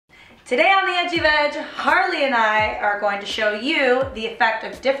Today on the Edgy Veg, Harley and I are going to show you the effect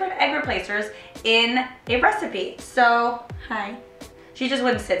of different egg replacers in a recipe. So, hi. She just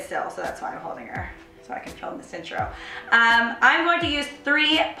wouldn't sit still, so that's why I'm holding her, so I can film this intro. I'm going to use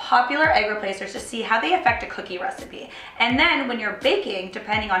 3 popular egg replacers to see how they affect a cookie recipe. And then when you're baking,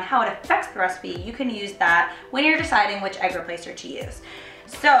 depending on how it affects the recipe, you can use that when you're deciding which egg replacer to use.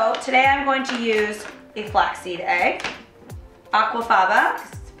 So today I'm going to use a flaxseed egg, Aquafaba,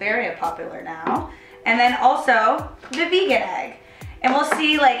 because it's very popular now, and then also the vegan egg. And we'll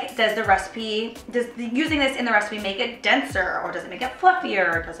see, like, does using this in the recipe make it denser, or does it make it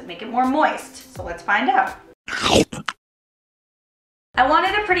fluffier, or does it make it more moist? So let's find out. I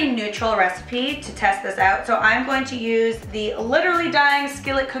wanted a pretty neutral recipe to test this out, so I'm going to use the Literally Dying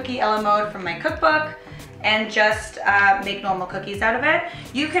Skillet Cookie a la mode from my cookbook and just make normal cookies out of it.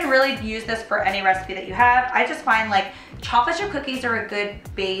 You can really use this for any recipe that you have. I just find like chocolate chip cookies are a good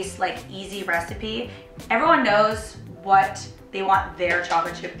base, like easy recipe. Everyone knows what they want their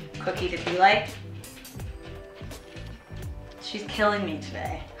chocolate chip cookie to be like. She's killing me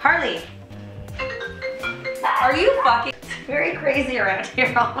today. Harley, are you fucking very crazy around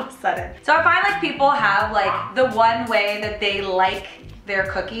here all of a sudden? So I find like people have like the one way that they like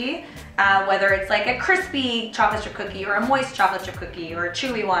their cookie, whether it's like a crispy chocolate chip cookie or a moist chocolate chip cookie or a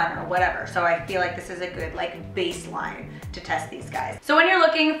chewy one or whatever. So I feel like this is a good like baseline to test these guys. So when you're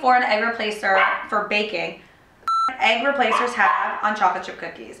looking for an egg replacer for baking, egg replacers have on chocolate chip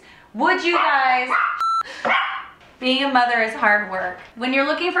cookies. Would you guys, being a mother is hard work. When you're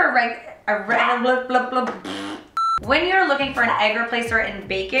looking for when you're looking for an egg replacer in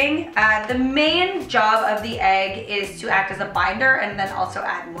baking, the main job of the egg is to act as a binder and then also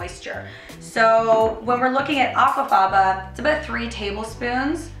add moisture. So when we're looking at Aquafaba, it's about 3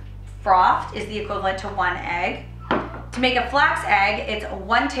 tablespoons. Frothed is the equivalent to 1 egg. To make a flax egg, it's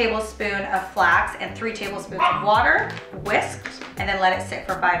 1 tablespoon of flax and 3 tablespoons of water, whisked, and then let it sit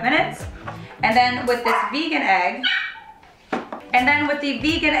for 5 minutes. And then with this vegan egg,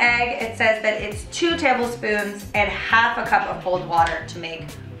 it says that it's 2 tablespoons and half a cup of cold water to make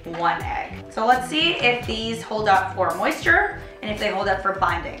 1 egg. So let's see if these hold up for moisture and if they hold up for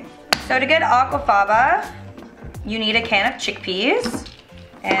binding. So to get Aquafaba, you need a can of chickpeas.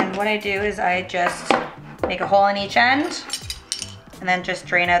 And what I do is I just make a hole in each end and then just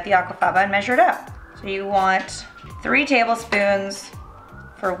drain out the Aquafaba and measure it up. So you want 3 tablespoons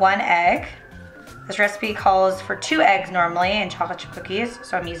for 1 egg. This recipe calls for 2 eggs normally in chocolate chip cookies,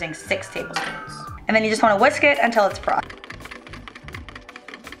 so I'm using 6 tablespoons. And then you just want to whisk it until it's frothed.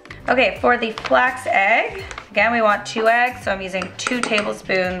 Okay, for the flax egg, again we want 2 eggs, so I'm using 2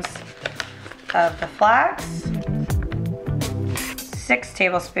 tablespoons of the flax, 6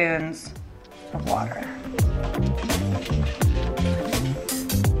 tablespoons of water.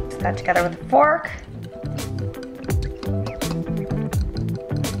 Mix that together with a fork.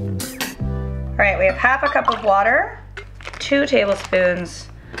 All right, we have half a cup of water, 2 tablespoons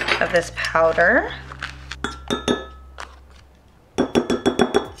of this powder.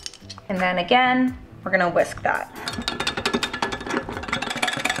 And then again, we're gonna whisk that.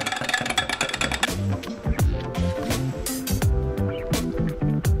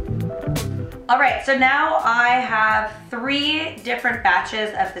 All right, so now I have 3 different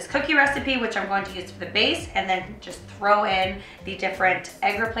batches of this cookie recipe, which I'm going to use for the base, and then just throw in the different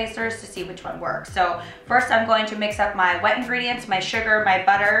egg replacers to see which one works. So first I'm going to mix up my wet ingredients, my sugar, my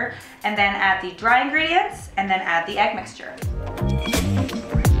butter, and then add the dry ingredients, and then add the egg mixture.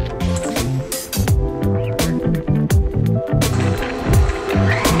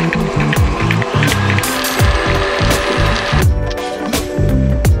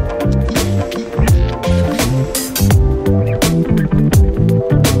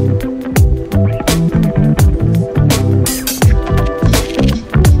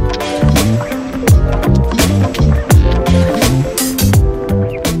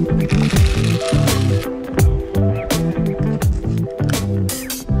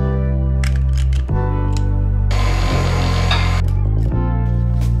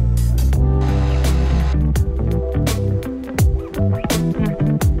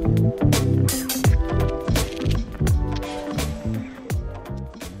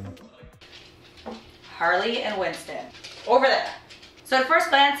 Harley and Winston, over there. So at first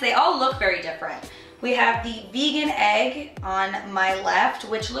glance, they all look very different. We have the vegan egg on my left,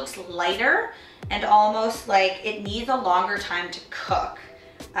 which looks lighter and almost like it needs a longer time to cook.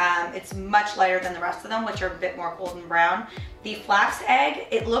 It's much lighter than the rest of them, which are a bit more golden brown. The flax egg,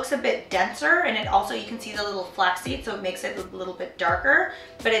 it looks a bit denser, and it also, you can see the little flax seed, so it makes it a little bit darker,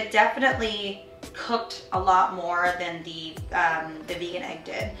 but it definitely cooked a lot more than the vegan egg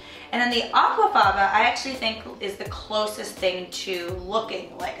did. And then the Aquafaba, I actually think is the closest thing to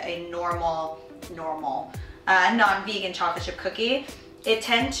looking like a normal non-vegan chocolate chip cookie. It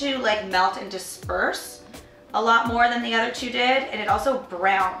tends to like melt and disperse a lot more than the other two did, and it also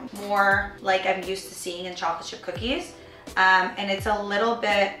browned more like I'm used to seeing in chocolate chip cookies. And it's a little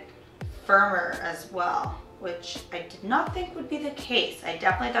bit firmer as well, which I did not think would be the case. I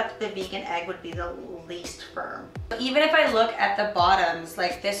definitely thought that the vegan egg would be the least firm. Even if I look at the bottoms,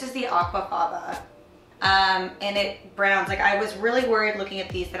 like this is the Aquafaba, and it browns. Like I was really worried looking at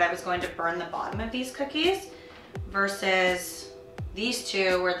these that I was going to burn the bottom of these cookies versus these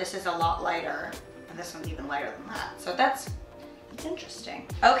two where this is a lot lighter, and this one's even lighter than that. So that's interesting.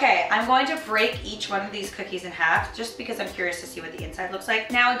 Okay, I'm going to break each one of these cookies in half just because I'm curious to see what the inside looks like.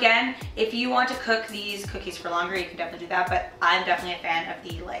 Now again, if you want to cook these cookies for longer, you can definitely do that, but I'm definitely a fan of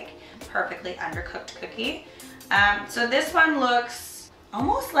the like perfectly undercooked cookie. So this one looks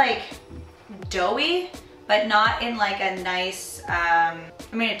almost like doughy, but not in like a nice, I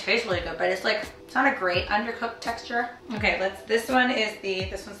mean it tastes really good, but it's like, it's not a great undercooked texture. Okay, this one's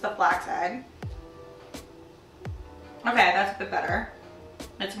the flax egg. Okay, that's a bit better.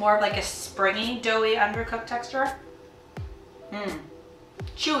 It's more of like a springy, doughy, undercooked texture.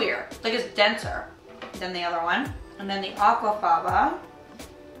 Chewier, like it's denser than the other one. And then the Aquafaba, I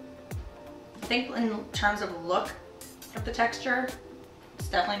think in terms of look of the texture, it's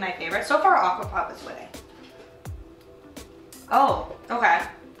definitely my favorite. So far, Aquafaba's winning. Oh, okay.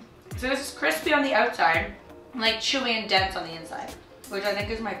 So this is crispy on the outside, like chewy and dense on the inside, which I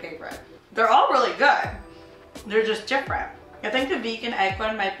think is my favorite. They're all really good. They're just different. I think the vegan egg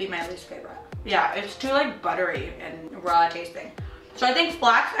one might be my least favorite. Yeah, it's too like buttery and raw tasting. So I think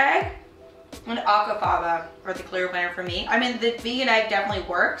flax egg and Aquafaba are the clear winner for me. I mean, the vegan egg definitely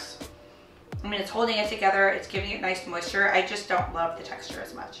works. I mean, it's holding it together. It's giving it nice moisture. I just don't love the texture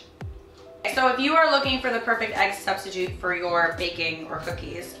as much. So if you are looking for the perfect egg substitute for your baking or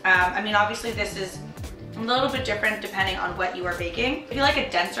cookies, I mean, obviously this is a little bit different depending on what you are baking. If you like a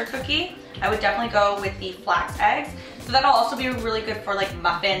denser cookie, I would definitely go with the flax eggs. So that'll also be really good for like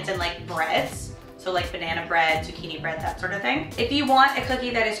muffins and like breads. So like banana bread, zucchini bread, that sort of thing. If you want a cookie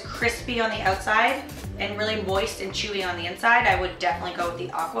that is crispy on the outside and really moist and chewy on the inside, I would definitely go with the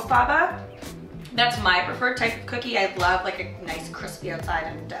Aquafaba. That's my preferred type of cookie. I love like a nice crispy outside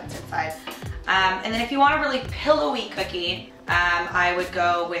and dense inside. And then if you want a really pillowy cookie, I would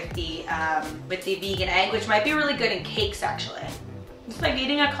go with the vegan egg, which might be really good in cakes actually. It's like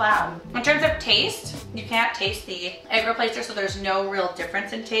eating a cloud. In terms of taste, you can't taste the egg replacer, so there's no real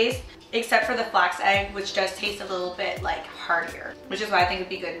difference in taste, except for the flax egg, which does taste a little bit like heartier, which is why I think it'd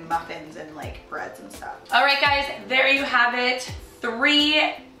be good in muffins and like breads and stuff. All right guys, there you have it.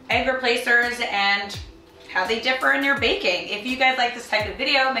 3 egg replacers and how they differ in your baking. If you guys like this type of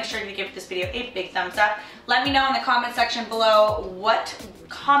video, make sure to give this video a big thumbs up. Let me know in the comment section below what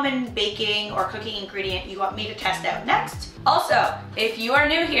common baking or cooking ingredient you want me to test out next. Also, if you are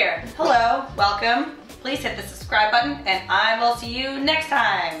new here, hello, welcome. Please hit the subscribe button and I will see you next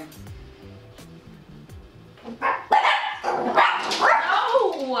time.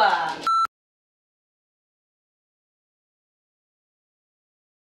 No!